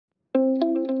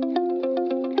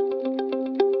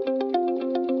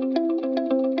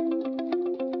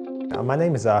My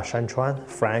name is Shanchuan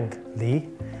Frank Li,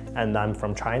 and I'm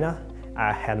from China.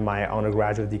 I had my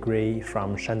undergraduate degree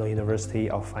from Shandong University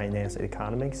of Finance and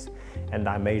Economics, and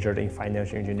I majored in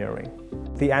financial engineering.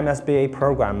 The MSBA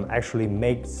program actually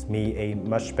makes me a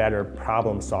much better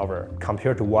problem solver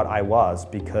compared to what I was,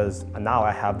 because now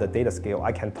I have the data skill.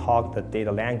 I can talk the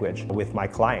data language with my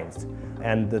clients.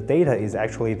 And the data is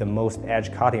actually the most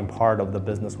edge-cutting part of the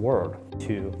business world,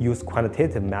 to use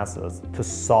quantitative methods to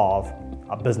solve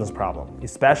a business problem,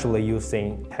 especially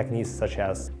using techniques such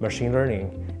as machine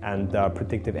learning and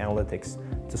predictive analytics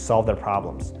to solve their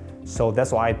problems. So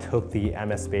that's why I took the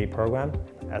MSBA program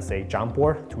as a jump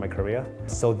board to my career,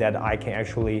 so that I can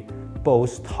actually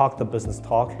both talk the business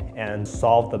talk and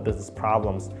solve the business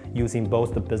problems using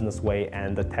both the business way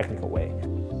and the technical way.